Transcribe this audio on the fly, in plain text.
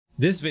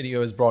This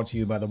video is brought to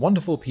you by the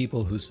wonderful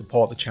people who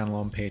support the channel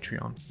on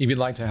Patreon. If you'd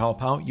like to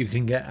help out, you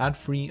can get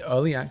ad-free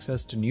early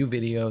access to new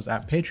videos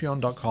at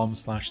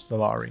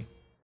patreon.com/Salari.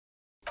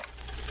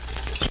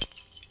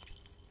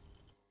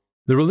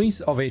 The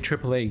release of a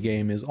AAA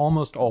game is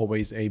almost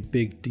always a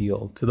big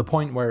deal, to the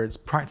point where it's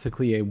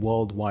practically a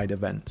worldwide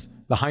event.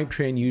 The hype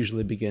train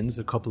usually begins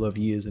a couple of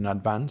years in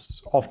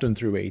advance, often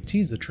through a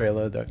teaser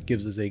trailer that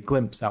gives us a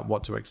glimpse at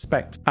what to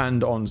expect,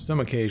 and on some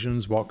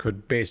occasions what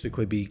could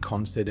basically be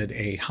considered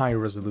a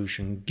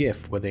high-resolution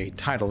GIF with a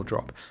title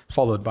drop,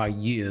 followed by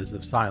years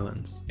of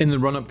silence. In the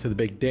run-up to the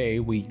big day,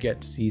 we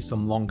get to see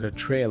some longer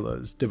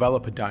trailers,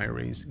 developer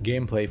diaries,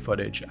 gameplay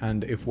footage,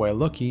 and if we're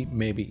lucky,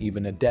 maybe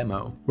even a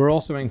demo. We're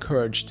also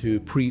encouraged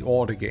to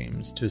pre-order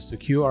games to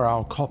secure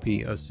our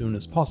copy as soon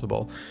as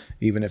possible,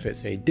 even if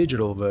it's a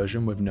digital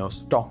version with no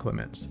stock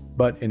limits.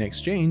 But in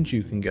exchange,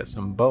 you can get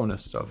some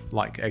bonus stuff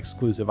like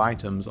exclusive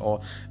items or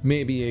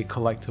maybe a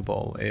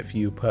collectible if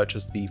you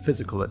purchase the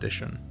physical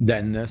edition.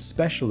 Then there's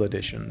special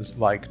editions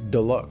like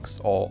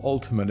deluxe or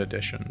ultimate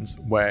editions,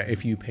 where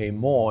if you pay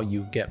more,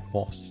 you get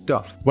more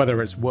stuff.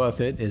 Whether it's worth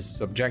it is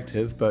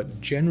subjective,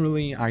 but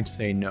generally I'd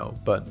say no,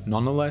 but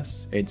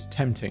nonetheless, it's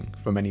tempting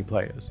for many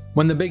players.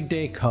 When the big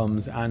day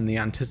comes and the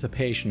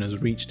anticipation has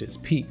reached its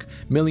peak,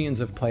 millions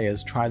of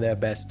players try their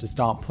best to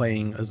start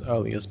playing as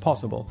early as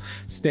possible,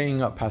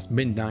 staying up past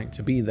midnight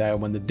to be there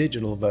when the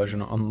digital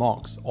version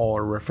unlocks,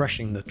 or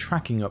refreshing the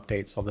tracking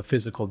updates of the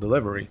physical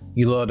delivery.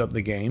 You load up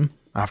the game,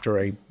 after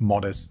a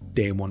modest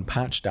day one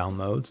patch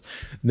downloads,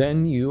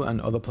 then you and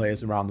other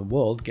players around the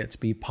world get to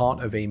be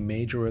part of a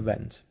major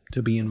event,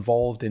 to be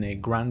involved in a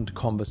grand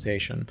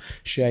conversation,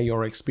 share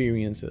your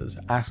experiences,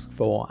 ask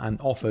for and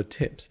offer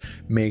tips,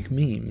 make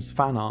memes,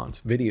 fan art,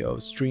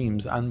 videos,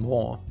 streams, and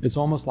more. It's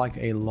almost like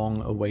a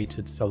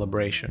long-awaited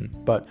celebration,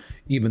 but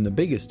even the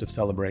biggest of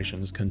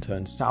celebrations can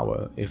turn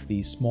sour if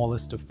the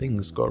smallest of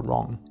things go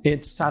wrong.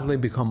 It's sadly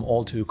become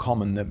all too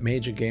common that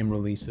major game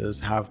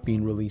releases have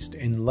been released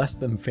in less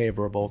than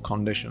favorable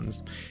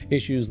conditions.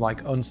 Issues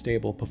like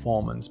unstable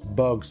performance,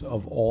 bugs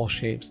of all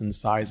shapes and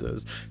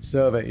sizes,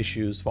 server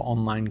issues for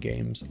online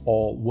games,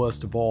 or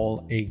worst of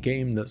all, a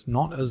game that's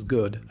not as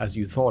good as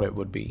you thought it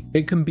would be.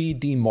 It can be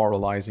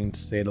demoralizing to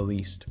say the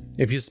least.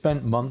 If you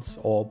spent months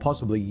or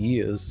possibly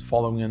years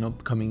following an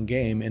upcoming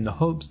game in the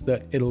hopes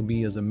that it'll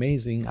be as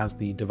amazing as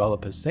the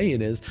developers say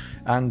it is,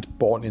 and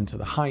bought into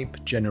the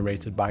hype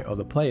generated by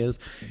other players,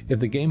 if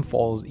the game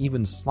falls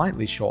even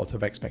slightly short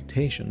of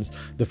expectations,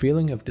 the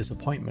feeling of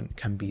disappointment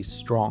can be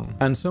strong.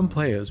 And some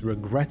players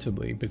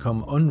regrettably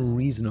become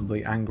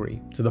unreasonably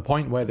angry, to the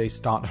point where they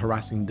start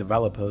harassing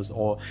developers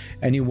or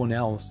anyone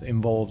else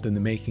involved in the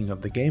making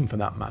of the game for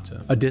that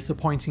matter. A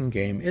disappointing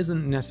game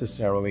isn't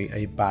necessarily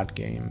a bad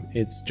game,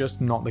 it's just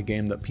not the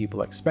game that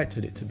people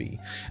expected it to be,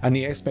 and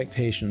the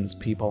expectations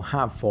people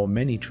have for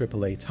many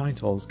AAA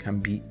titles can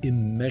be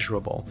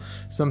immeasurable,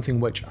 something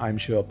which I'm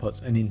sure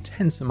puts an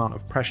intense amount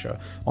of pressure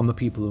on the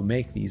people who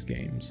make these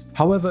games.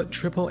 However,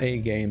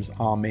 AAA games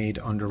are made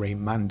under a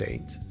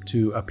mandate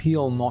to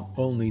appeal not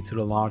only to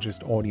the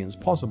largest audience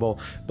possible,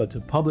 but to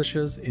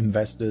publishers,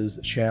 investors,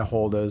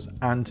 shareholders,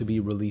 and to be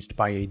released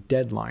by a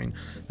deadline,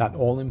 that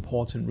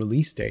all-important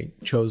release date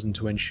chosen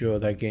to ensure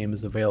their game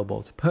is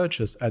available to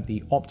purchase at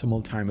the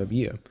optimal time of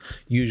year,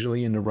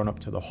 usually in the run-up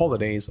to the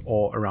holidays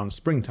or around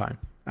springtime.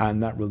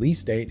 And that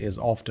release date is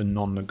often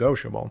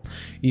non-negotiable,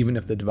 even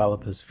if the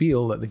developers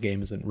feel that the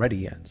game isn't ready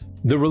yet.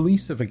 The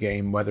release of a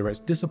game, whether it's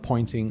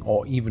disappointing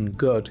or even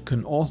good,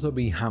 can also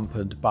be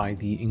hampered by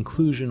the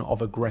inclusion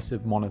of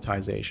aggressive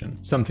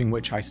monetization, something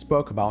which I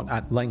spoke about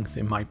at length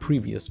in my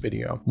previous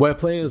video, where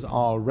players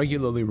are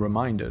regularly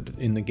reminded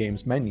in the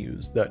game's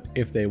menus that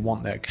if they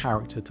want their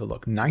character to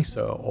look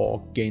nicer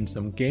or gain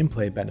some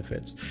gameplay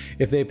benefits,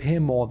 if they pay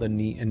more than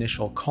the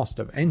initial cost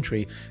of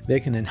entry, they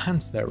can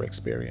enhance their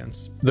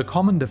experience. The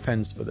common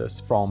defense for this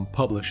from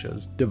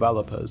publishers,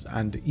 developers,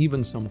 and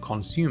even some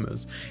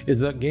consumers is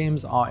that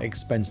games are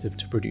expensive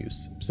to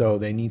produce, so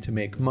they need to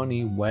make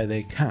money where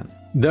they can.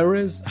 There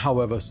is,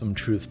 however, some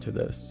truth to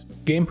this.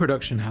 Game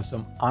production has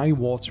some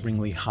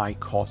eye-wateringly high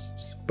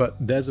costs, but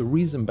there's a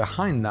reason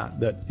behind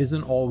that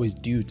isn't always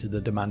due to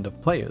the demand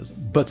of players,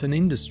 but an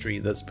industry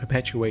that's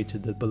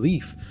perpetuated the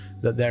belief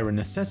that they're a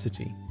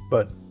necessity,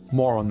 but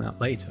more on that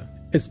later.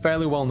 It's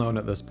fairly well known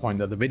at this point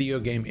that the video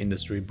game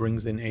industry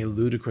brings in a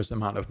ludicrous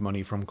amount of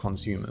money from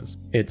consumers.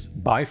 It's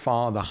by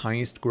far the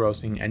highest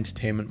grossing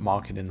entertainment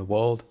market in the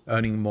world,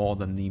 earning more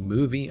than the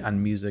movie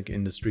and music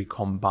industry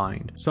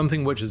combined,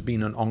 something which has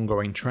been an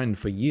ongoing trend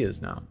for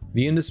years now.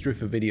 The industry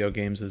for video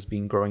games has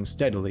been growing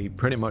steadily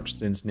pretty much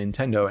since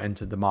Nintendo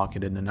entered the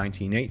market in the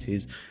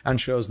 1980s and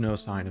shows no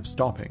sign of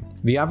stopping.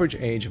 The average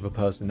age of a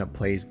person that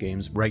plays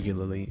games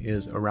regularly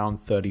is around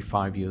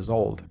 35 years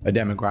old, a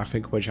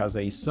demographic which has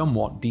a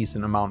somewhat decent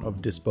decent amount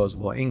of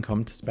disposable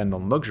income to spend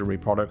on luxury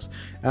products,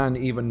 and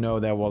even though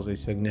there was a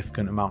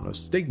significant amount of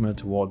stigma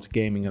towards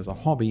gaming as a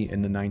hobby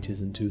in the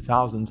 90s and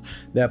 2000s,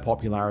 their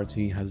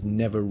popularity has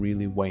never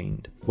really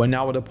waned. We're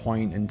now at a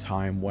point in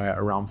time where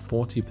around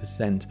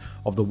 40%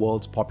 of the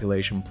world's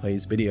population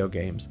plays video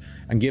games,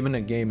 and given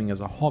that gaming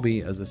as a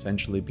hobby has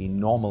essentially been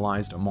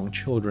normalized among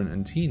children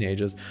and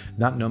teenagers,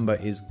 that number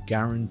is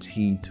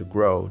guaranteed to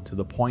grow to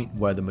the point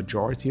where the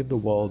majority of the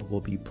world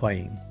will be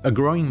playing. A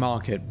growing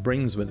market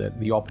brings with it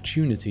the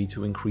opportunity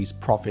to increase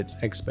profits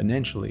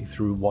exponentially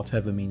through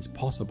whatever means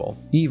possible,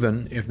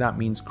 even if that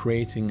means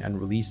creating and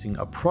releasing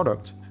a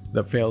product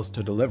that fails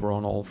to deliver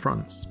on all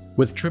fronts.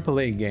 With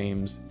AAA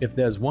games, if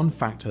there's one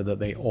factor that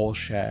they all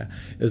share,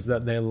 is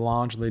that they're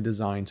largely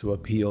designed to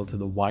appeal to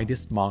the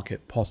widest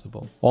market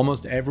possible.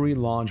 Almost every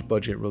large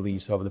budget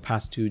release over the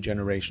past 2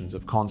 generations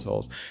of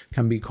consoles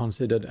can be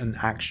considered an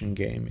action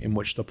game in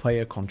which the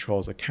player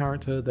controls a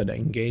character that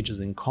engages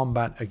in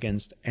combat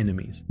against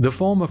enemies. The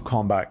form of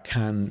combat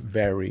can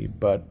vary,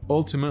 but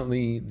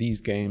ultimately these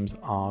games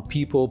are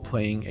people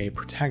playing a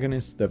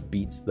protagonist that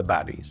beats the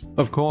baddies.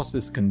 Of course,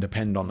 this can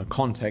depend on the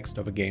context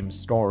of a game's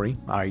story.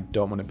 I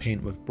don't want to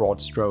paint with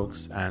broad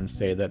strokes and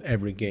say that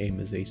every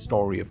game is a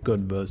story of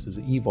good versus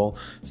evil,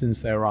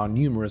 since there are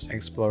numerous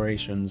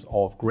explorations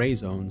of grey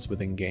zones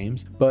within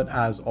games, but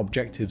as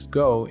objectives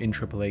go in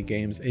AAA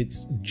games,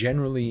 it's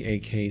generally a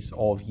case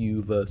of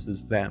you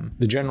versus them.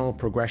 The general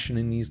progression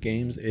in these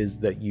games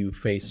is that you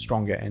face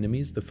stronger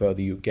enemies the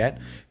further you get,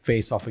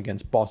 face off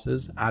against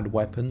bosses, add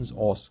weapons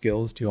or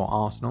skills to your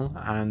arsenal,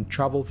 and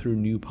travel through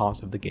new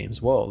parts of the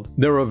game's world.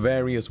 There are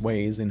various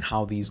ways in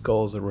how these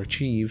goals are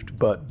achieved,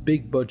 but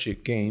big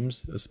budget games,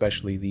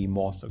 especially the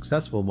more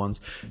successful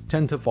ones,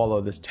 tend to follow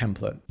this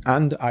template.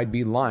 And I'd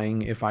be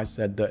lying if I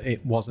said that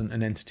it wasn't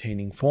an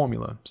entertaining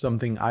formula,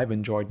 something I've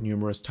enjoyed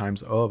numerous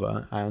times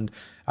over, and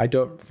I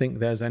don't think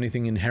there's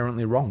anything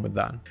inherently wrong with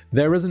that.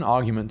 There is an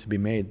argument to be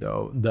made,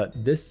 though,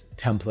 that this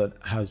template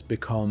has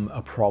become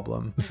a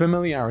problem.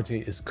 Familiarity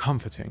is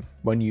comforting.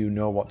 When you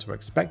know what to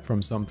expect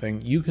from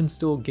something, you can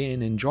still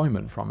gain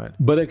enjoyment from it,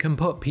 but it can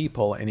put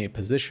people in a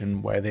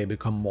position where they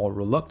become more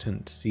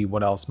reluctant to see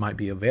what else might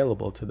be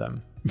available to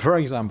them. For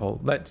example,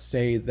 let's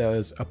say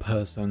there's a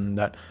person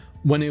that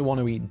when they want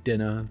to eat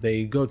dinner,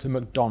 they go to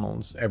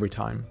McDonald's every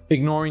time.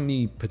 Ignoring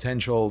the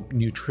potential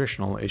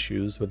nutritional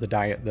issues with a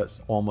diet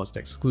that's almost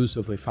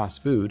exclusively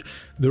fast food,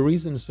 the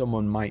reason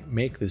someone might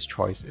make this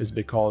choice is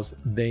because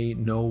they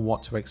know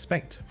what to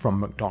expect from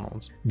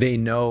McDonald's. They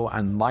know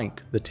and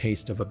like the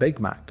taste of a Big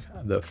Mac,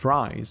 the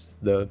fries,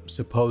 the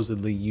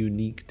supposedly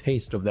unique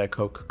taste of their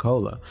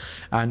Coca-Cola,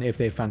 and if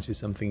they fancy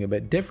something a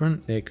bit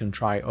different, they can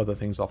try other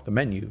things off the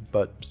menu,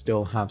 but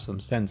still have some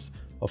sense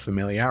of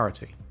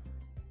familiarity.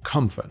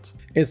 Comfort.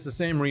 It's the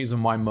same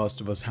reason why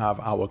most of us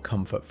have our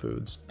comfort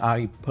foods.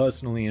 I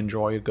personally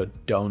enjoy a good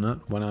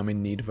donut when I'm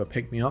in need of a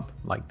pick-me-up,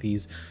 like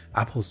these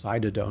apple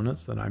cider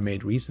donuts that I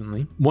made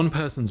recently. One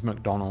person's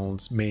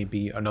McDonald's may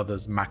be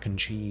another's mac and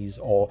cheese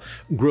or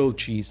grilled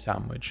cheese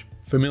sandwich.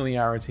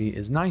 Familiarity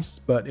is nice,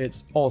 but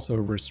it's also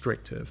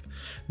restrictive.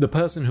 The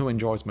person who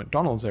enjoys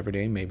McDonald's every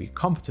day may be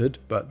comforted,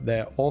 but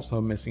they're also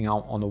missing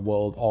out on a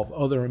world of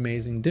other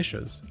amazing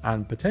dishes,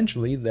 and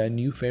potentially their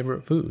new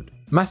favorite food.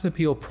 Mass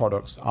appeal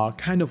products are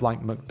kind of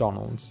like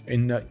McDonald's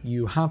in that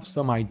you have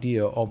some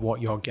idea of what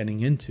you're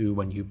getting into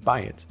when you buy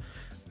it.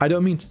 I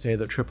don't mean to say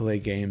that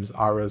AAA games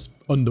are as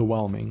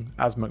underwhelming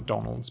as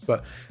McDonald's,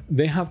 but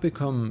they have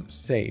become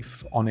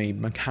safe on a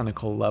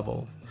mechanical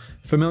level.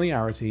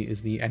 Familiarity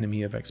is the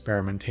enemy of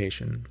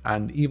experimentation,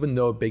 and even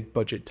though big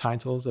budget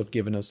titles have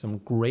given us some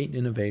great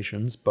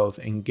innovations both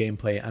in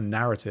gameplay and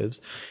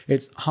narratives,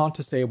 it's hard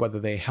to say whether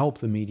they help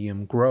the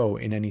medium grow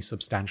in any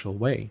substantial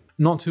way.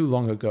 Not too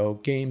long ago,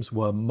 games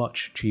were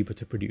much cheaper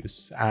to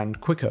produce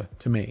and quicker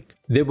to make.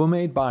 They were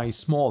made by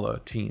smaller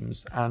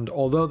teams, and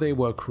although they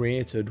were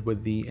created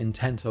with the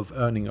intent of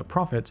earning a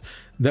profit,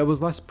 there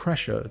was less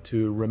pressure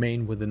to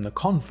remain within the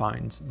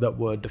confines that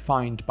were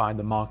defined by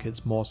the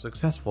market's more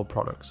successful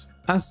products.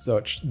 As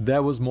such,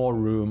 there was more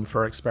room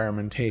for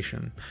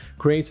experimentation.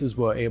 Creators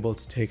were able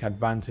to take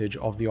advantage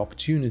of the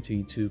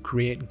opportunity to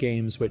create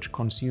games which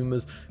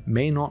consumers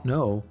may not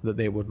know that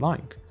they would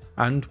like,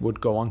 and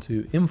would go on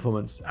to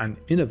influence and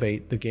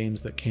innovate the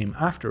games that came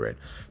after it,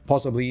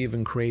 possibly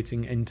even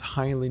creating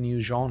entirely new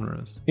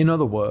genres. In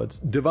other words,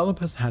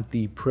 developers had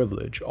the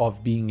privilege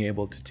of being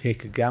able to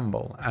take a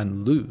gamble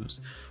and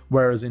lose,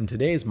 whereas in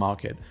today's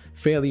market,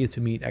 failure to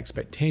meet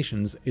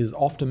expectations is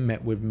often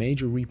met with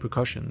major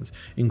repercussions,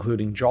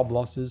 including job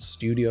losses,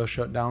 studio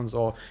shutdowns,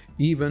 or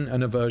even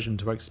an aversion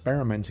to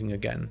experimenting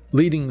again,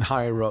 leading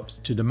higher-ups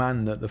to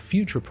demand that the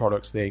future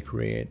products they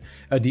create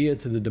adhere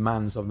to the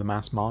demands of the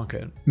mass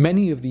market.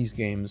 Many of these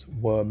games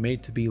were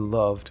made to be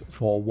loved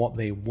for what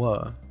they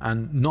were,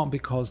 and not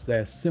because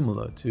they're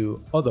similar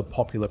to other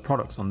popular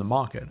products on the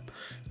market.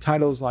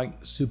 Titles like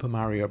Super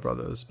Mario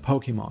Bros.,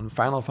 Pokemon,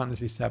 Final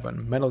Fantasy VII,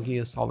 Metal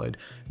Gear Solid,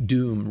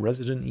 Doom,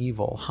 Resident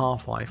Evil,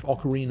 Half-Life,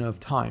 Ocarina of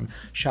Time,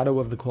 Shadow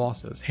of the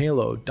Colossus,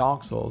 Halo,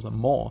 Dark Souls, and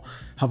more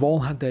have all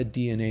had their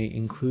DNA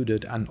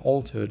included and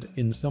altered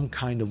in some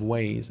kind of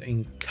ways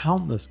in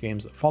countless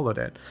games that followed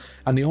it,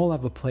 and they all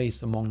have a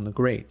place among the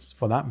greats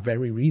for that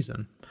very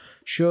reason.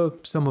 Sure,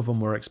 some of them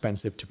were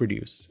expensive to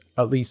produce,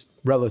 at least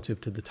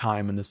relative to the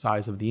time and the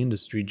size of the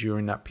industry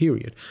during that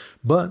period,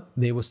 but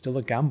they were still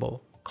a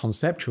gamble.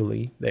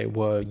 Conceptually, they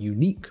were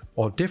unique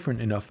or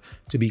different enough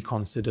to be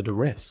considered a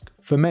risk.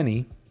 For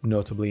many,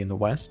 notably in the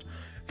West,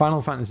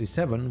 Final Fantasy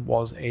VII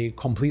was a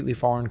completely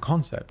foreign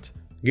concept,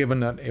 given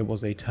that it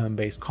was a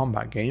turn-based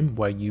combat game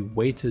where you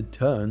waited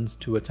turns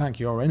to attack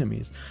your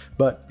enemies,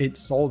 but it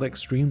sold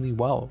extremely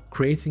well,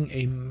 creating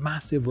a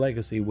massive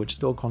legacy which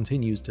still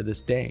continues to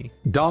this day.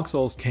 Dark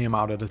Souls came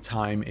out at a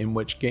time in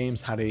which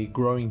games had a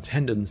growing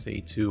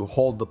tendency to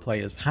hold the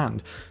player's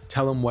hand,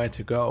 tell them where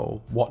to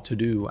go, what to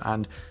do,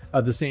 and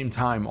at the same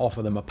time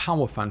offer them a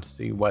power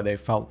fantasy where they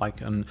felt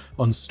like an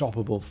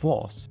unstoppable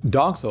force.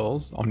 Dark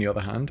Souls, on the other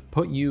hand,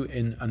 put you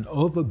in an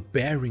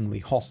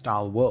overbearingly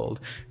hostile world,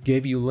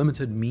 gave you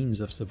limited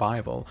means of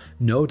survival,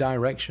 no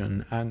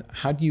direction, and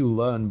had you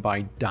learn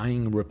by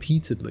dying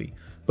repeatedly.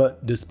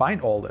 But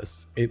despite all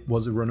this, it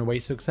was a runaway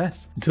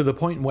success, to the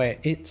point where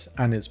it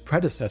and its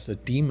predecessor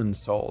Demon's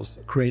Souls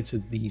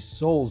created the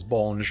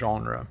Soulsborne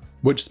genre,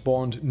 which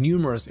spawned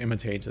numerous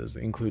imitators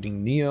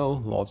including Neo,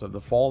 Lords of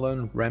the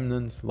Fallen,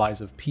 Remnant, Lies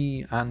of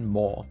P, and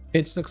more.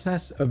 Its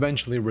success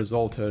eventually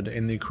resulted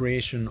in the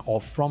creation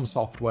of From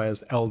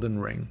Software's Elden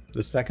Ring,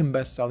 the second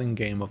best-selling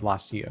game of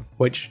last year,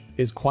 which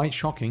is quite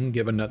shocking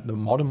given that the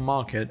modern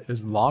market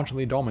is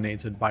largely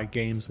dominated by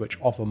games which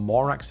offer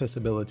more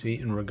accessibility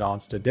in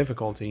regards to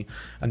difficulty,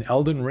 and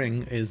Elden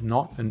Ring is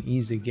not an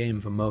easy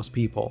game for most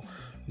people,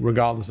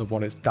 regardless of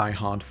what its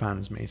die-hard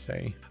fans may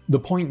say. The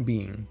point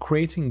being,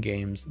 creating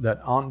games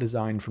that aren't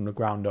designed from the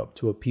ground up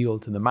to appeal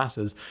to the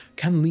masses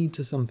can lead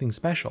to something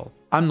special.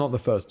 I'm not the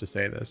first to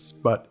say this,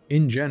 but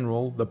in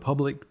general, the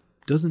public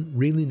doesn't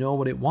really know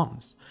what it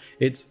wants.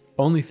 It's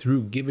only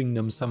through giving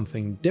them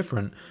something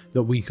different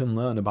that we can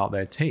learn about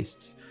their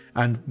tastes,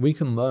 and we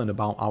can learn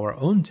about our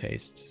own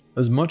tastes.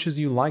 As much as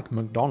you like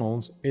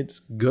McDonald's, it's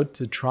good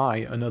to try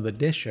another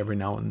dish every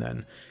now and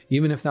then,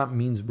 even if that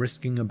means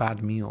risking a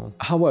bad meal.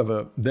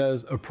 However,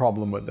 there's a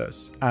problem with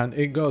this, and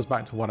it goes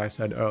back to what I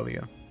said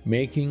earlier.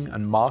 Making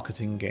and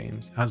marketing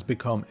games has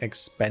become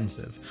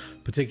expensive,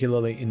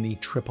 particularly in the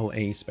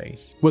AAA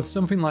space. With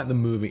something like the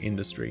movie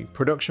industry,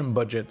 production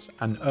budgets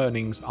and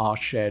earnings are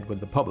shared with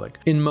the public.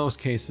 In most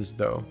cases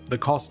though, the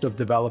cost of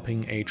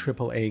developing a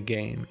AAA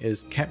game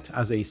is kept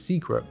as a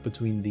secret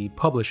between the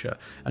publisher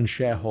and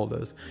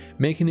shareholders,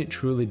 making it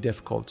truly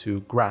difficult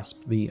to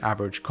grasp the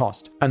average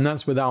cost. And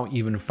that's without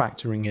even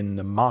factoring in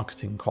the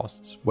marketing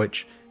costs,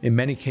 which in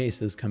many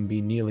cases can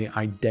be nearly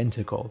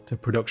identical to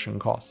production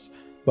costs.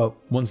 But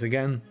once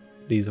again,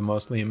 these are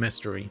mostly a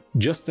mystery.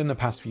 Just in the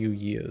past few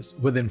years,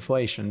 with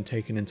inflation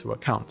taken into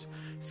account,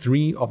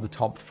 3 of the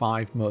top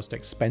 5 most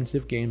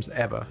expensive games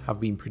ever have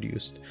been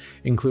produced,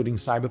 including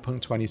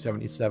Cyberpunk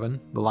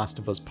 2077, The Last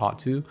of Us Part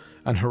 2,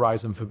 and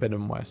Horizon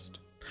Forbidden West.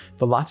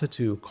 The latter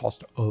two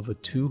cost over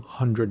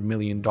 $200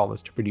 million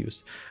to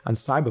produce, and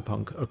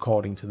Cyberpunk,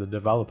 according to the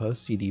developer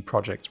CD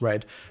Projekt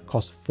Red,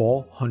 cost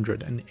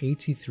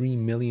 $483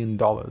 million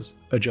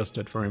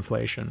adjusted for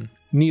inflation.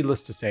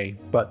 Needless to say,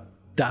 but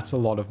that's a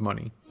lot of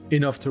money,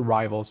 enough to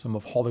rival some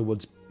of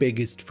Hollywood's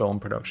biggest film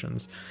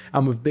productions,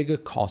 and with bigger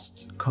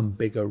costs come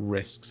bigger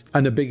risks,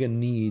 and a bigger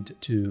need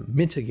to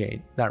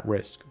mitigate that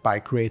risk by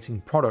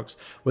creating products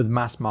with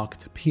mass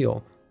market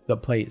appeal that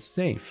play it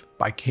safe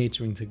by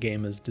catering to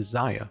gamers'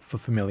 desire for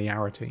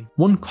familiarity.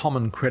 One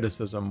common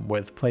criticism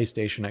with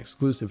PlayStation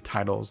exclusive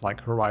titles like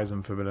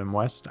Horizon Forbidden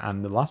West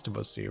and The Last of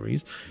Us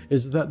series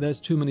is that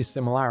there's too many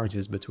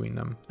similarities between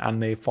them,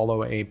 and they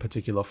follow a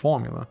particular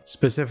formula.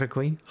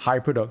 Specifically, high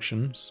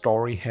production,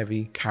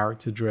 story-heavy,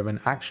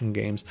 character-driven action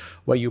games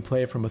where you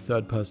play from a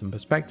third-person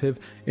perspective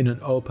in an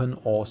open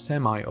or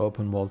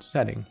semi-open world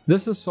setting.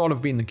 This has sort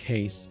of been the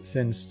case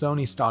since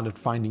Sony started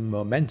finding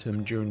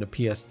momentum during the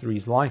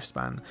PS3's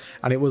lifespan,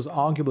 and it was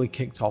arguably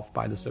kicked off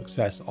by the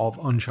success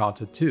of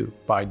Uncharted 2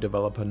 by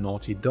developer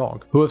Naughty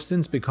Dog, who have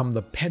since become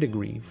the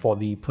pedigree for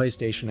the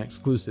PlayStation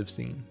exclusive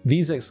scene.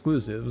 These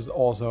exclusives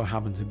also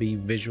happen to be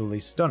visually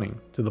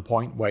stunning, to the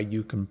point where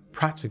you can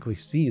practically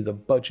see the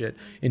budget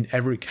in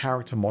every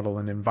character model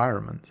and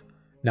environment.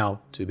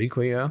 Now, to be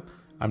clear,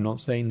 I'm not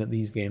saying that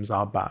these games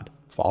are bad.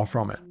 Far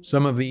from it.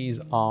 Some of these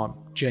are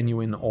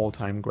genuine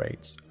all-time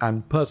greats,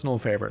 and personal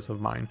favorites of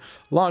mine,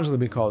 largely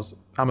because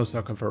I'm a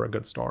sucker for a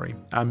good story,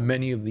 and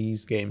many of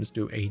these games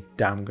do a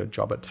damn good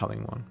job at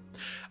telling one.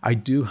 I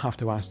do have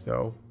to ask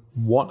though,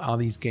 what are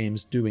these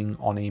games doing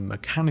on a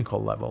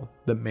mechanical level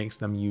that makes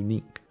them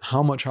unique?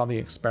 How much are they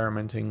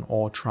experimenting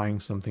or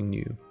trying something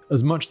new?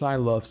 As much as I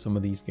love some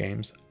of these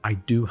games, I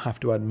do have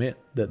to admit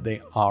that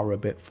they are a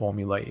bit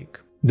formulaic.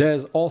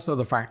 There's also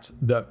the fact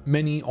that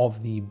many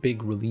of the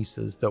big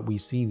releases that we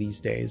see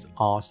these days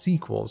are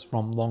sequels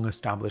from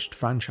long-established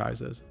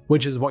franchises,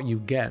 which is what you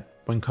get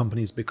when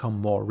companies become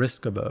more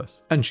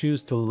risk-averse and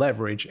choose to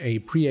leverage a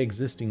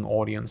pre-existing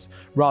audience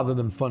rather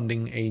than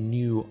funding a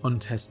new,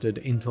 untested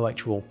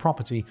intellectual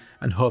property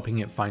and hoping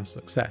it finds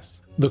success.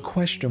 The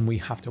question we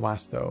have to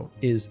ask though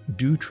is,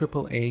 do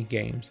AAA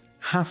games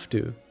have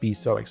to be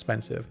so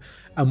expensive,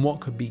 and what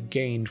could be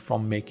gained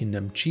from making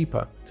them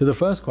cheaper? To the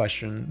first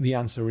question, the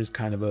answer is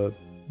kind of a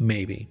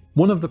maybe.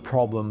 One of the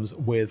problems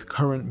with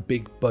current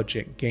big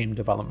budget game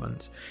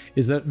development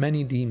is that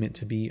many deem it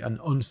to be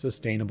an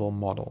unsustainable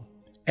model.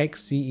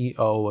 Ex-CEO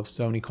of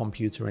Sony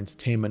Computer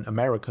Entertainment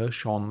America,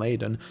 Sean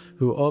Layden,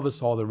 who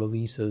oversaw the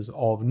releases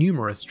of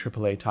numerous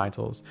AAA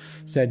titles,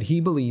 said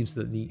he believes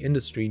that the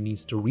industry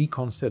needs to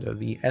reconsider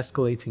the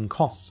escalating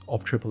costs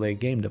of AAA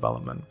game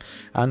development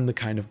and the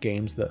kind of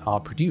games that are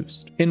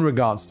produced. In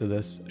regards to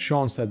this,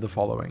 Sean said the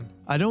following: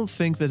 I don't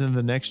think that in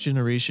the next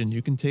generation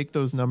you can take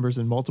those numbers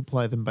and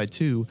multiply them by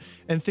 2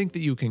 and think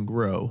that you can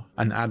grow.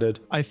 And added,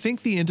 I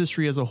think the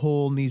industry as a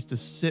whole needs to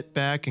sit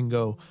back and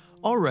go,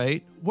 all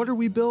right, what are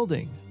we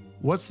building?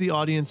 What's the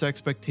audience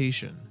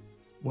expectation?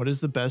 What is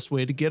the best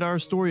way to get our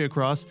story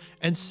across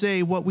and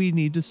say what we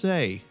need to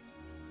say?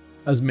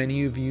 As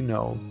many of you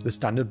know, the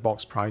standard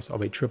box price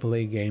of a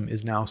AAA game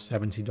is now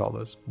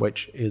 $70,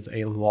 which is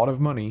a lot of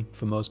money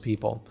for most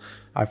people.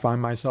 I find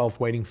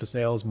myself waiting for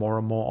sales more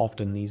and more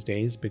often these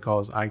days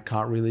because I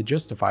can't really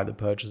justify the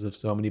purchase of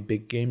so many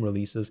big game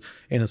releases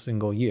in a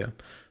single year.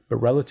 But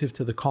relative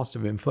to the cost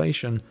of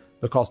inflation,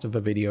 the cost of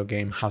a video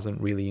game hasn't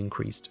really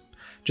increased.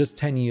 Just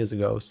 10 years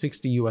ago,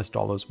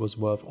 $60 was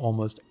worth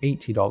almost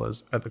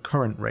 $80 at the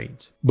current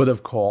rate. But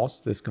of course,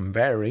 this can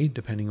vary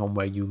depending on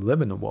where you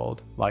live in the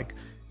world, like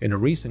in a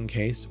recent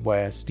case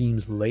where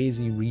Steam's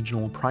lazy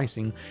regional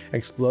pricing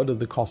exploded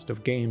the cost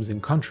of games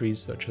in countries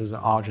such as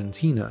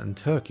Argentina and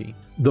Turkey.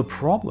 The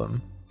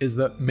problem is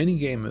that many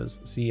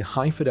gamers see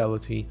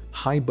high-fidelity,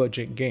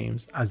 high-budget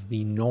games as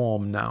the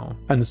norm now,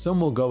 and some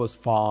will go as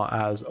far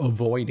as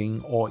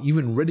avoiding or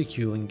even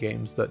ridiculing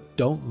games that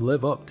don't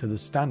live up to the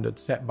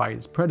standards set by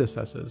its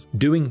predecessors,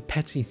 doing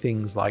petty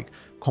things like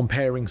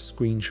comparing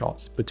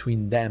screenshots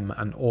between them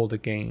and older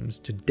games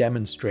to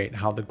demonstrate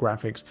how the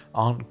graphics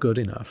aren't good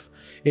enough.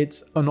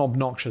 It's an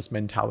obnoxious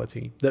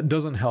mentality that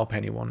doesn't help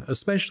anyone,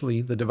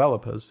 especially the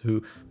developers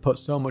who put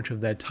so much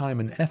of their time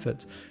and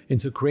effort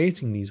into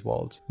creating these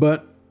worlds.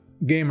 But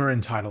gamer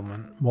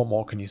entitlement, what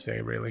more can you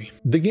say really?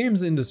 The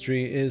games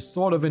industry is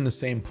sort of in the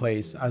same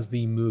place as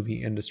the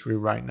movie industry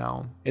right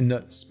now, in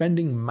that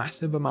spending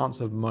massive amounts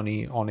of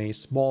money on a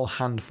small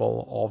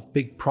handful of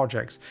big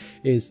projects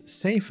is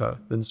safer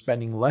than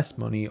spending less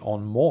money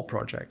on more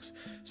projects,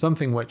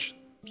 something which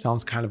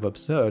sounds kind of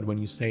absurd when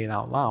you say it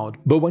out loud,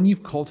 but when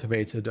you've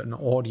cultivated an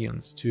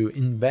audience to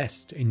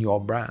invest in your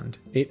brand,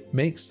 it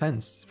makes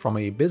sense from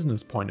a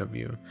business point of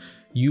view.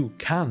 You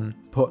can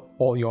put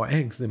all your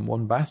eggs in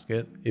one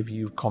basket if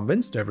you've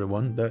convinced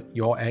everyone that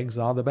your eggs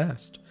are the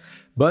best.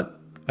 But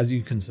as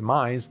you can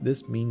surmise,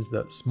 this means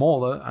that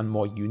smaller and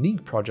more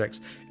unique projects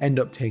end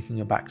up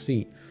taking a back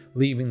seat,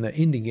 leaving the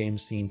indie game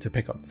scene to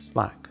pick up the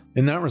slack.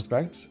 In that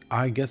respect,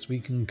 I guess we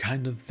can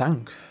kind of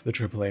thank the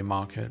AAA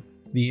market.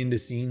 The indie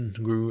scene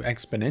grew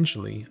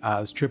exponentially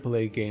as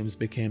AAA games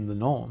became the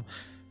norm.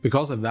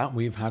 Because of that,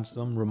 we've had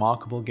some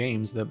remarkable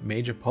games that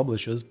major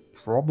publishers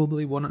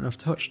probably wouldn't have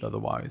touched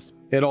otherwise.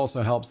 It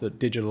also helps that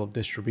digital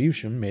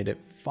distribution made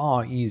it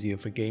far easier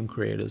for game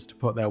creators to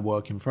put their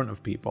work in front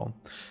of people.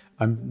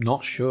 I'm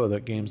not sure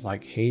that games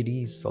like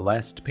Hades,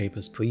 Celeste,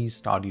 Papers,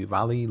 Please, Stardew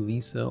Valley,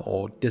 Lisa,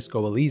 or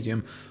Disco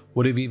Elysium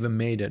would have even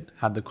made it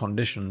had the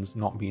conditions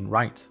not been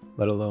right,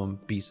 let alone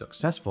be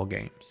successful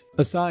games.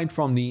 Aside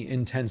from the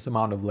intense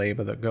amount of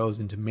labor that goes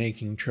into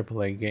making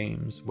AAA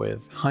games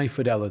with high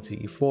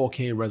fidelity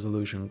 4K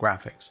resolution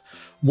graphics,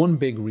 one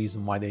big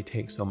reason why they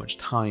take so much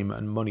time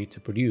and money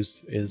to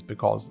produce is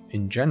because,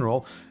 in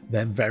general,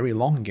 they're very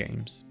long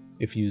games.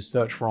 If you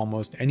search for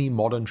almost any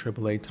modern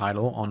AAA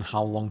title on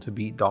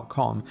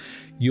howlongtobeat.com,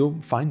 you'll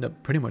find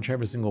that pretty much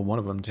every single one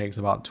of them takes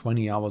about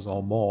 20 hours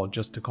or more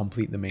just to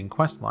complete the main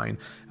questline,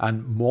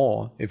 and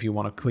more if you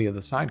want to clear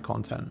the side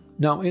content.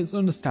 Now, it's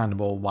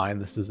understandable why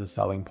this is a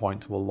selling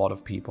point to a lot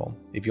of people.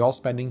 If you're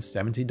spending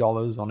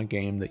 $70 on a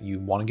game that you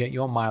want to get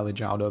your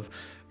mileage out of,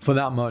 for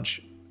that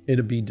much,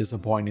 it'd be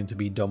disappointing to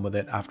be done with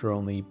it after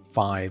only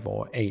 5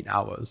 or 8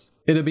 hours.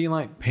 It'd be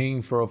like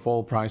paying for a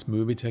full price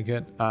movie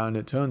ticket and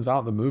it turns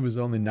out the movie's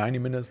only 90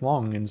 minutes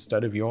long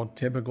instead of your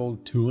typical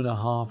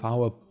 2.5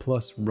 hour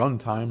plus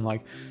runtime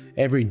like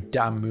every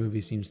damn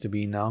movie seems to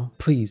be now.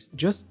 Please,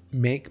 just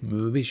make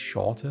movies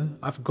shorter.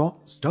 I've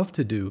got stuff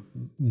to do.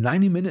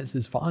 90 minutes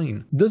is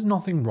fine. There's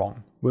nothing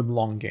wrong with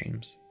long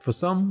games. For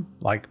some,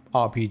 like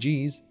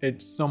RPGs,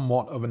 it's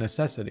somewhat of a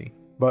necessity.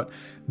 but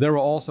there are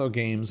also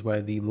games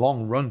where the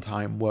long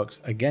runtime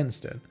works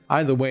against it.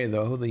 Either way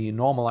though, the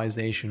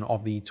normalization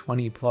of the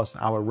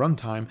 20+ hour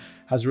runtime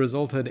has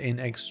resulted in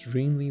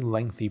extremely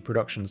lengthy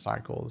production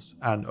cycles,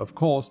 and of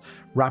course,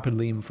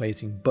 rapidly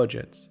inflating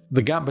budgets.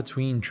 The gap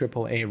between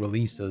AAA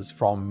releases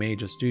from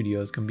major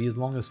studios can be as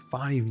long as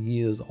 5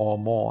 years or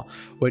more,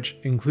 which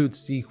includes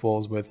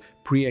sequels with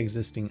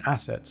pre-existing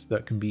assets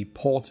that can be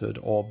ported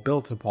or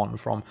built upon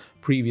from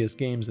previous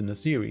games in the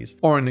series,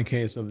 or in the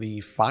case of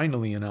the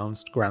finally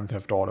announced Grand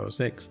Theft Auto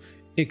 6,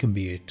 it can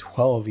be a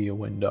 12-year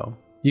window.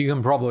 You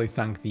can probably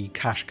thank the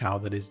cash cow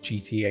that is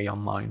GTA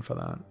Online for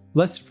that.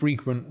 Less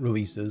frequent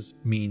releases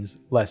means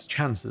less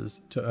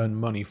chances to earn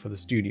money for the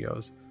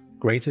studios,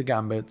 greater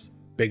gambits,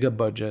 bigger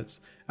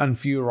budgets, and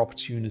fewer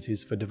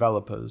opportunities for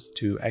developers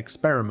to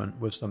experiment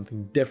with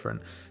something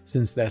different,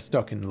 since they're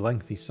stuck in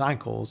lengthy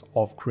cycles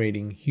of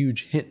creating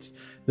huge hits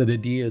that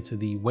adhere to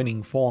the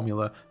winning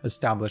formula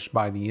established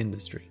by the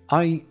industry.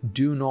 I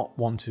do not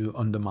want to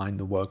undermine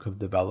the work of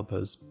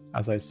developers.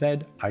 As I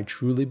said, I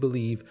truly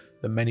believe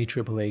that many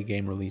AAA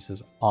game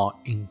releases are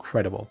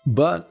incredible,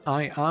 but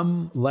I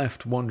am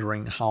left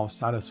wondering how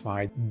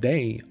satisfied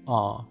they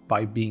are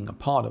by being a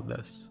part of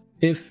this.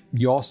 If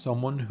you're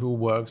someone who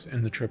works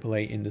in the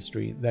AAA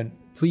industry, then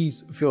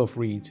please feel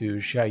free to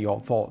share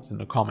your thoughts in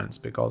the comments,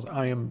 because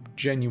I am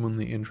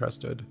genuinely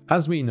interested.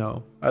 As we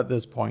know, at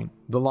this point,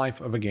 the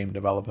life of a game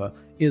developer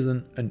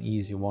isn't an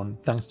easy one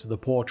thanks to the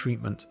poor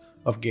treatment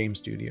of game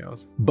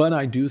studios. But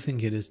I do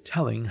think it is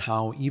telling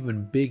how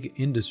even big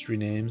industry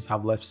names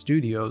have left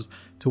studios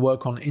to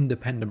work on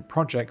independent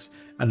projects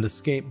and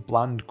escape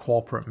bland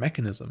corporate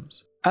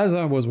mechanisms. As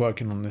I was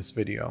working on this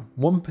video,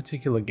 one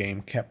particular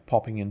game kept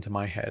popping into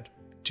my head.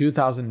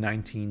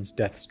 2019's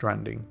Death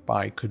Stranding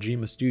by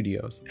Kojima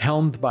Studios,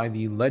 helmed by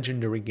the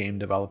legendary game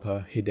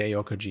developer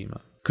Hideo Kojima.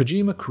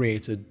 Kojima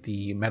created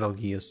the Metal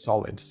Gear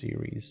Solid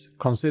series,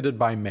 considered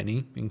by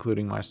many,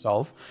 including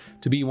myself,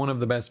 to be one of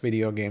the best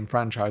video game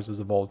franchises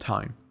of all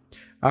time.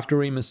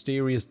 After a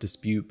mysterious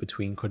dispute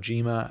between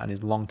Kojima and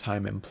his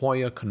longtime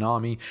employer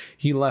Konami,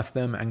 he left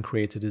them and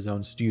created his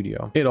own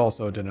studio. It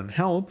also didn't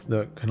help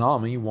that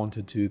Konami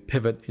wanted to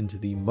pivot into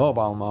the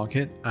mobile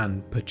market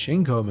and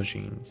pachinko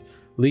machines,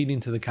 leading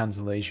to the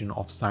cancellation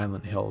of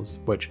Silent Hills,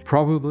 which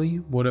probably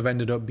would have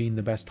ended up being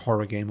the best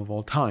horror game of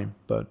all time,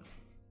 but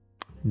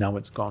now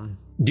it's gone.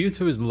 Due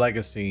to his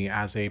legacy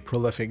as a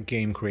prolific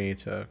game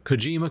creator,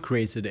 Kojima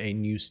created a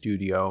new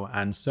studio,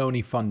 and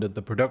Sony funded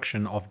the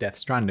production of Death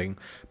Stranding,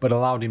 but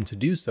allowed him to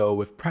do so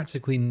with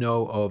practically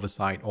no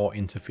oversight or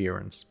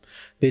interference.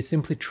 They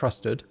simply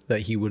trusted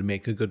that he would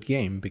make a good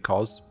game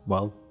because,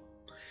 well,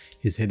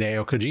 he's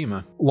Hideo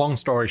Kojima. Long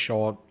story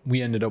short,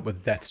 we ended up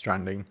with Death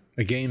Stranding,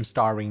 a game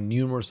starring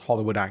numerous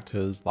Hollywood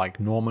actors like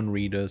Norman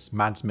Reedus,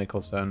 Mads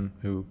Mikkelsen,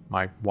 who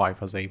my wife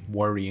has a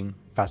worrying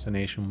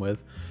fascination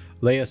with,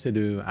 Lea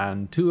Seydoux,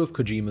 and two of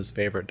Kojima's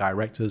favorite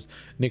directors,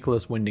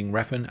 Nicholas Winding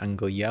Refn and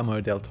Guillermo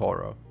del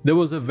Toro. There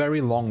was a very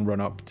long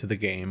run-up to the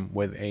game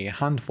with a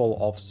handful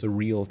of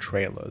surreal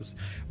trailers,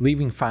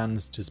 leaving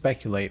fans to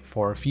speculate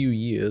for a few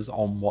years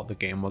on what the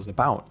game was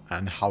about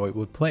and how it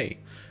would play.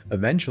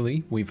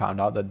 Eventually, we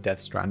found out that Death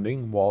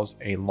Stranding was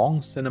a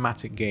long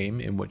cinematic game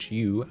in which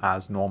you,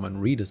 as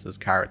Norman Reedus'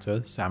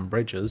 character, Sam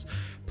Bridges,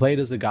 played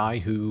as a guy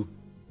who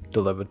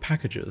delivered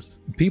packages.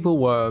 People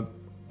were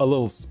a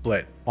little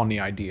split on the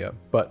idea,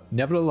 but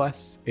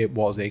nevertheless, it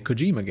was a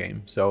Kojima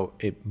game, so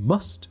it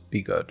must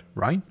be good,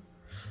 right?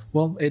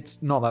 Well,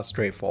 it's not that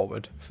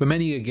straightforward. For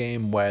many, a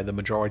game where the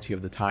majority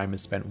of the time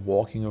is spent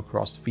walking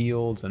across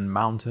fields and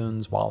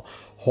mountains while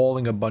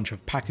hauling a bunch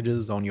of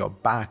packages on your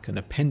back and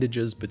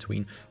appendages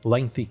between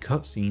lengthy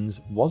cutscenes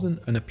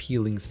wasn't an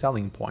appealing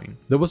selling point.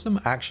 There were some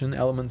action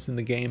elements in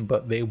the game,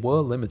 but they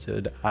were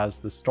limited, as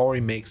the story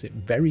makes it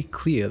very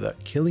clear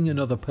that killing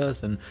another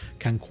person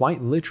can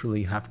quite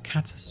literally have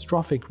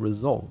catastrophic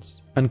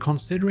results. And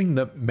considering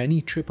that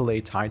many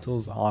AAA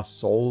titles are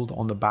sold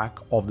on the back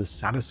of the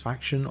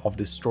satisfaction of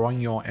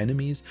destroying your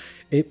enemies,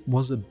 it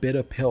was a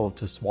bitter pill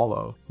to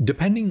swallow.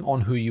 Depending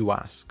on who you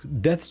ask,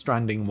 Death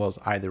Stranding was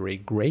either a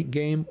great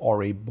game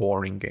or a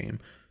boring game.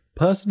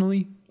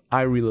 Personally,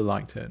 I really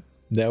liked it.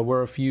 There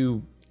were a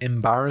few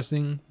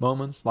embarrassing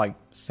moments, like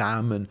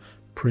Sam and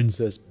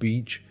Princess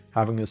Beach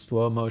having a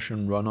slow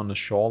motion run on the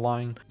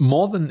shoreline.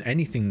 More than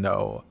anything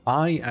though,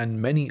 I and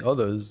many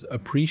others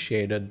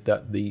appreciated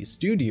that the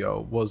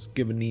studio was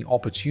given the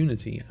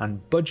opportunity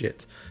and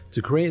budget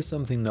to create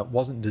something that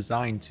wasn't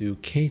designed to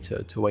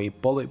cater to a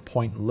bullet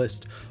point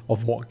list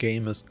of what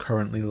gamers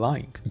currently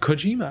like.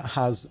 Kojima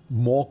has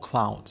more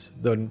clout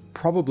than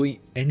probably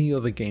any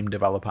other game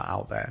developer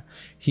out there.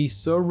 He's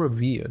so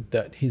revered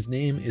that his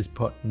name is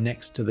put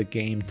next to the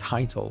game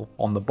title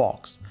on the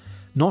box.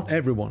 Not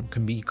everyone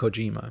can be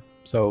Kojima,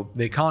 so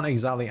they can't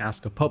exactly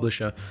ask a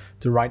publisher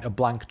to write a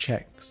blank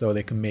check so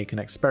they can make an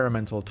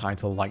experimental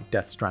title like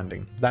Death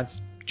Stranding.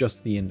 That's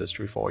just the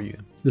industry for you.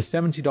 The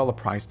 $70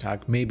 price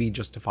tag may be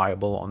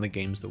justifiable on the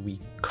games that we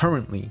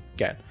currently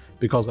get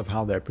because of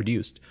how they're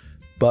produced,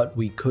 but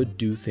we could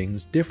do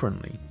things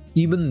differently.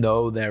 Even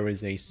though there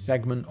is a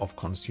segment of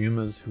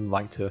consumers who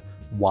like to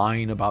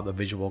whine about the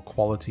visual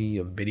quality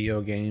of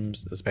video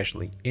games,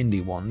 especially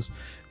indie ones,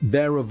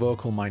 they're a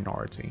vocal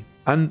minority.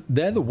 And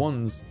they're the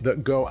ones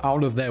that go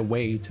out of their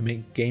way to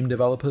make game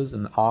developers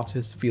and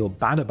artists feel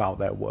bad about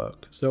their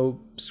work, so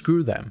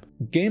screw them.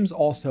 Games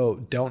also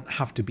don't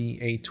have to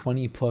be a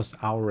 20+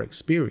 hour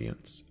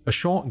experience. A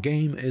short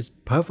game is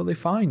perfectly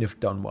fine if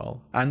done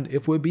well, and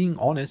if we're being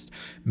honest,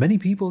 many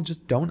people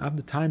just don't have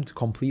the time to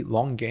complete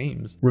long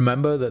games.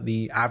 Remember that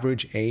the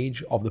average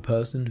age of the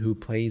person who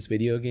plays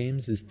video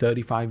games is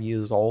 35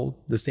 years old,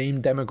 the same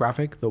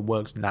demographic that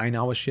works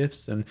 9-hour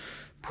shifts and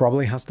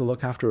probably has to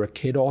look after a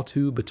kid or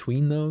two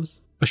between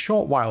those. A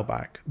short while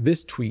back,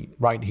 this tweet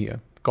right here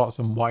got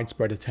some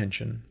widespread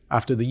attention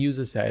after the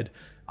user said,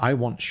 "I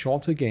want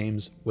shorter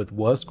games with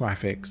worse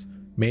graphics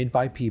made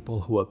by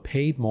people who are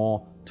paid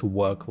more to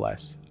work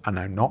less." And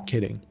I'm not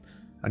kidding.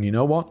 And you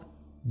know what?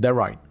 They're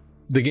right.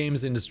 The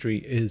games industry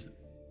is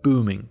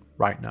booming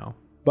right now.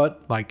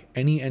 But like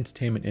any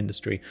entertainment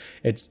industry,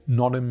 it's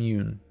not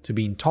immune to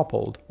being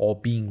toppled or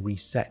being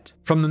reset.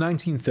 From the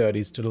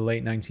 1930s to the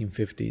late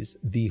 1950s,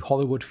 the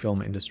Hollywood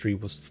film industry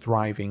was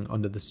thriving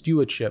under the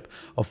stewardship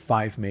of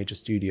 5 major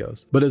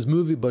studios. But as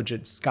movie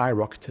budgets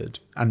skyrocketed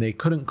and they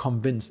couldn't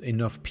convince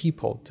enough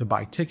people to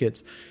buy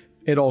tickets,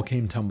 it all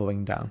came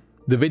tumbling down.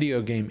 The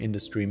video game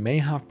industry may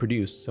have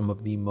produced some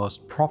of the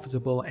most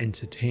profitable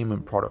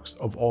entertainment products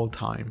of all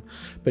time,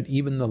 but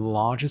even the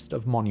largest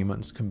of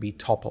monuments can be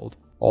toppled.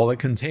 All it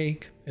can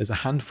take is a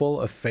handful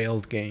of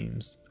failed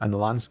games, and the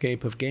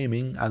landscape of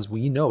gaming as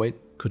we know it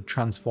could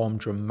transform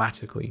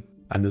dramatically.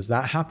 And as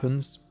that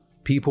happens,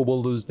 people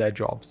will lose their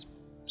jobs.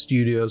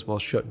 Studios will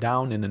shut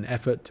down in an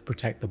effort to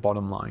protect the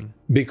bottom line.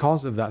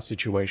 Because of that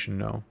situation,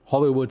 though,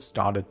 Hollywood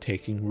started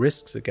taking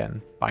risks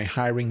again by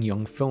hiring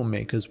young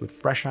filmmakers with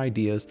fresh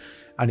ideas,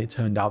 and it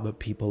turned out that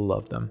people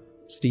loved them.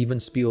 Steven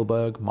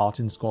Spielberg,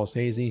 Martin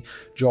Scorsese,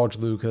 George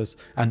Lucas,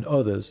 and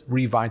others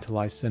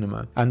revitalized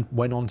cinema and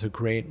went on to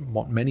create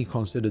what many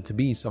consider to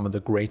be some of the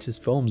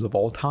greatest films of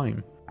all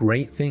time.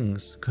 Great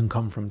things can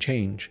come from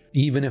change,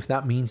 even if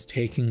that means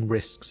taking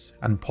risks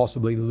and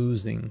possibly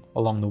losing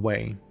along the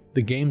way.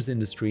 The games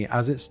industry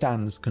as it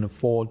stands can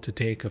afford to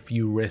take a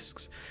few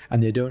risks,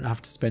 and they don't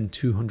have to spend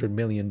 $200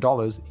 million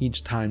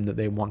each time that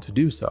they want to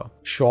do so.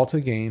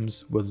 Shorter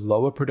games with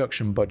lower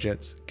production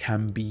budgets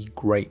can be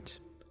great.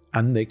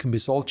 And they can be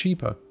sold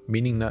cheaper,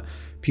 meaning that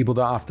people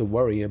don't have to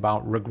worry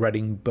about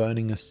regretting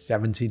burning a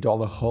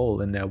 $70 hole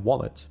in their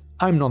wallet.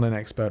 I'm not an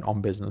expert on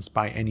business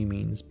by any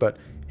means, but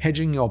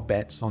hedging your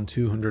bets on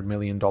 $200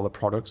 million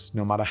products,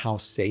 no matter how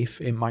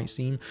safe it might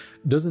seem,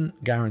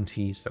 doesn't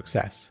guarantee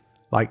success.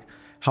 Like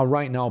how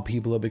right now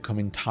people are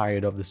becoming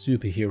tired of the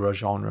superhero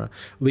genre,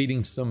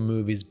 leading some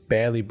movies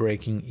barely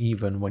breaking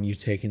even when you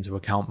take into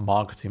account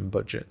marketing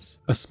budgets.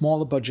 A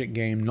smaller budget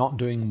game not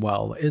doing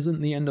well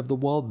isn't the end of the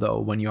world though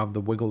when you have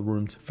the wiggle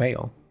room to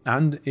fail.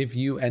 And if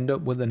you end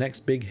up with the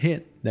next big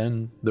hit,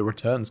 then the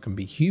returns can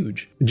be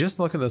huge. Just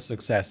look at the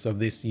success of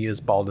this year's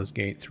Baldur's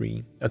Gate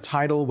 3, a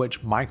title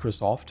which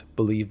Microsoft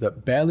believed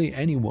that barely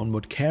anyone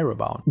would care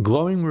about.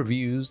 Glowing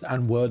reviews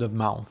and word of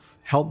mouth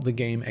helped the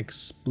game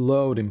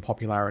explode in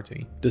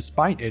popularity,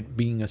 despite it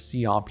being a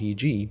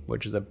CRPG,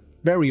 which is a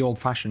very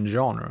old-fashioned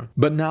genre.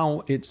 But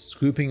now it's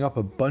scooping up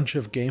a bunch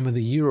of Game of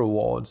the Year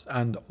awards,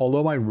 and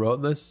although I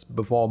wrote this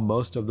before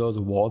most of those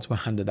awards were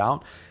handed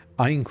out,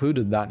 I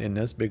included that in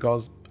this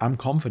because I'm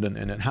confident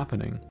in it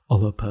happening.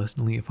 Although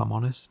personally, if I'm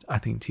honest, I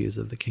think Tears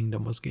of the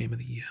Kingdom was Game of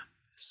the Year.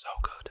 So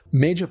good.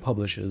 Major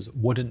publishers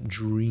wouldn't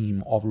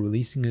dream of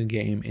releasing a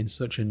game in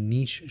such a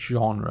niche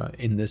genre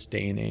in this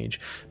day and age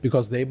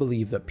because they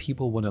believe that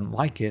people wouldn't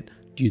like it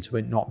due to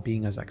it not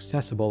being as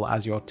accessible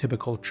as your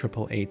typical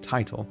AAA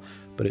title.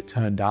 But it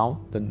turned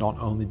out that not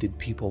only did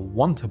people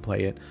want to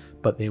play it,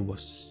 but they were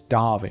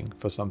starving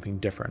for something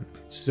different.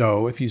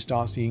 So if you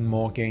start seeing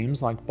more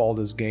games like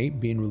Baldur's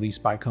Gate being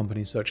released by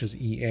companies such as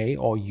EA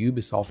or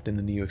Ubisoft in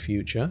the near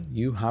future,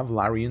 you have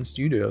Larian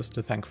Studios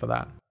to thank for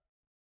that.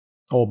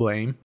 Or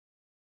blame.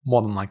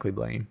 More than likely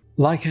blame.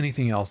 Like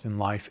anything else in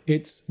life,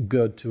 it's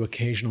good to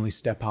occasionally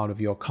step out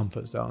of your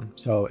comfort zone.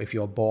 So if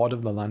you're bored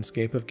of the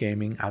landscape of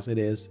gaming as it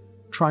is,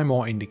 try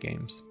more indie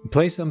games.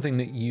 Play something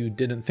that you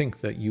didn't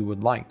think that you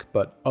would like,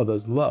 but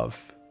others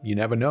love. You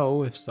never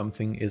know if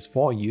something is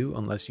for you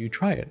unless you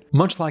try it.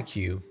 Much like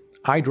you,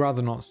 I'd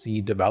rather not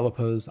see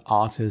developers,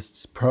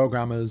 artists,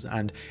 programmers,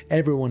 and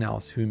everyone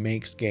else who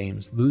makes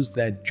games lose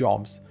their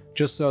jobs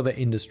just so the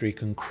industry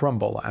can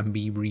crumble and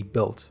be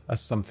rebuilt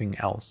as something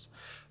else.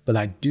 But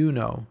I do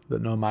know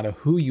that no matter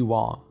who you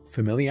are,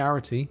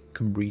 familiarity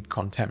can breed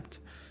contempt,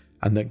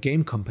 and that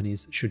game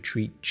companies should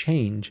treat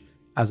change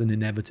as an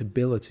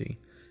inevitability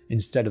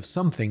instead of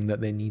something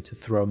that they need to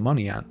throw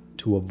money at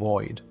to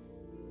avoid.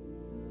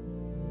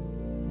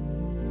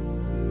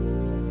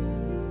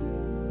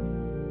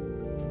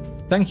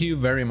 Thank you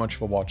very much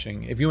for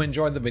watching. If you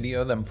enjoyed the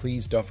video, then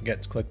please don't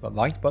forget to click the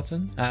like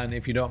button, and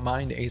if you don't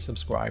mind, a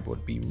subscribe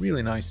would be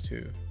really nice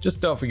too.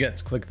 Just don't forget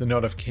to click the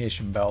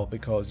notification bell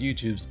because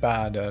YouTube's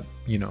bad at,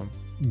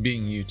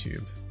 being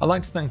YouTube. I'd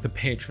like to thank the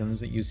patrons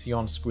that you see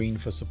on screen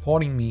for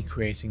supporting me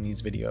creating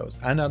these videos,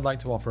 and I'd like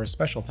to offer a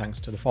special thanks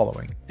to the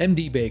following: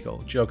 MD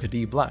Bagel, Joker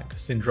D Black,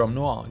 Syndrome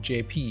Noir,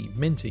 JP,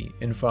 Minty,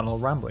 Infernal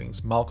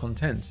Ramblings,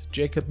 Malcontent,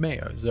 Jacob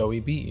Mayer, Zoe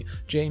B,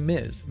 J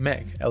Miz,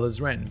 Meg, Ellis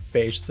Wren,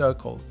 Beige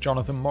Circle,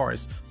 Jonathan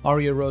Morris,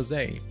 Aria Rose,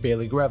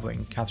 Bailey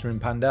Grevling, Catherine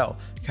Pandel,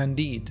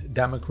 Candide,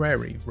 Dan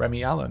McCrary,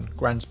 Remy Allen,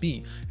 Grant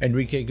B,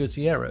 Enrique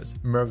Gutierrez,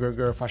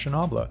 Murgerger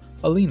Fashionable,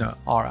 Alina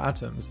R.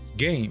 Atoms,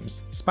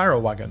 Games,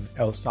 Sparrowwagon,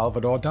 El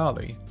Salvador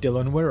Dali,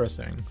 Dylan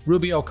Wirasing,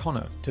 Ruby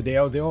O'Connor,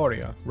 Tadeo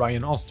Deoria,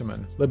 Ryan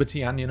Osterman, Liberty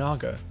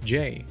Anyanaga,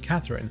 Jay,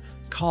 Catherine,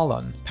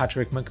 Carlon,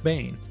 Patrick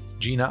McBain,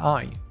 Gina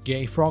I,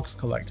 Gay Frogs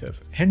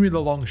Collective, Henry the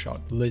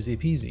Longshot, Lizzie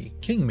Peasy,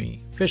 King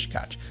Me,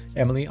 Fishcatch,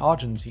 Emily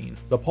Argentine,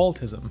 The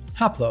Paultism,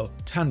 Haplo,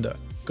 Tanda,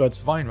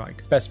 Guts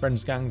Weinreich,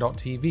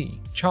 BestFriendsGang.tv,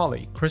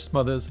 Charlie, Chris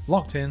Mothers,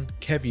 Locked In,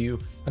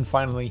 Kevu, and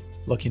finally,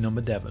 Lucky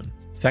Number Devon.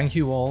 Thank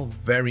you all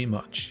very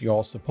much.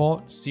 Your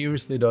support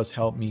seriously does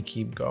help me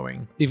keep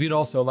going. If you'd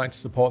also like to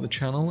support the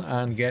channel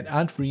and get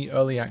ad-free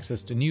early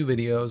access to new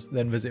videos,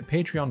 then visit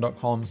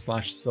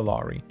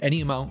patreon.com/Salari. Any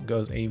amount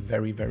goes a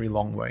very, very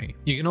long way.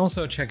 You can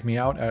also check me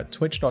out at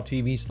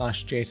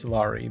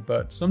twitch.tv/JSalari,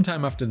 but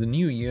sometime after the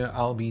new year,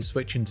 I'll be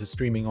switching to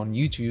streaming on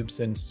YouTube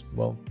since,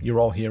 well, you're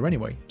all here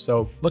anyway,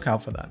 so look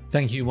out for that.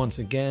 Thank you once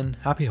again,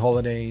 happy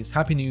holidays,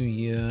 happy new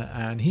year,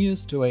 and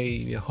here's to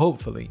a,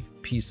 hopefully,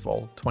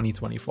 peaceful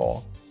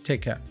 2024.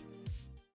 Take care.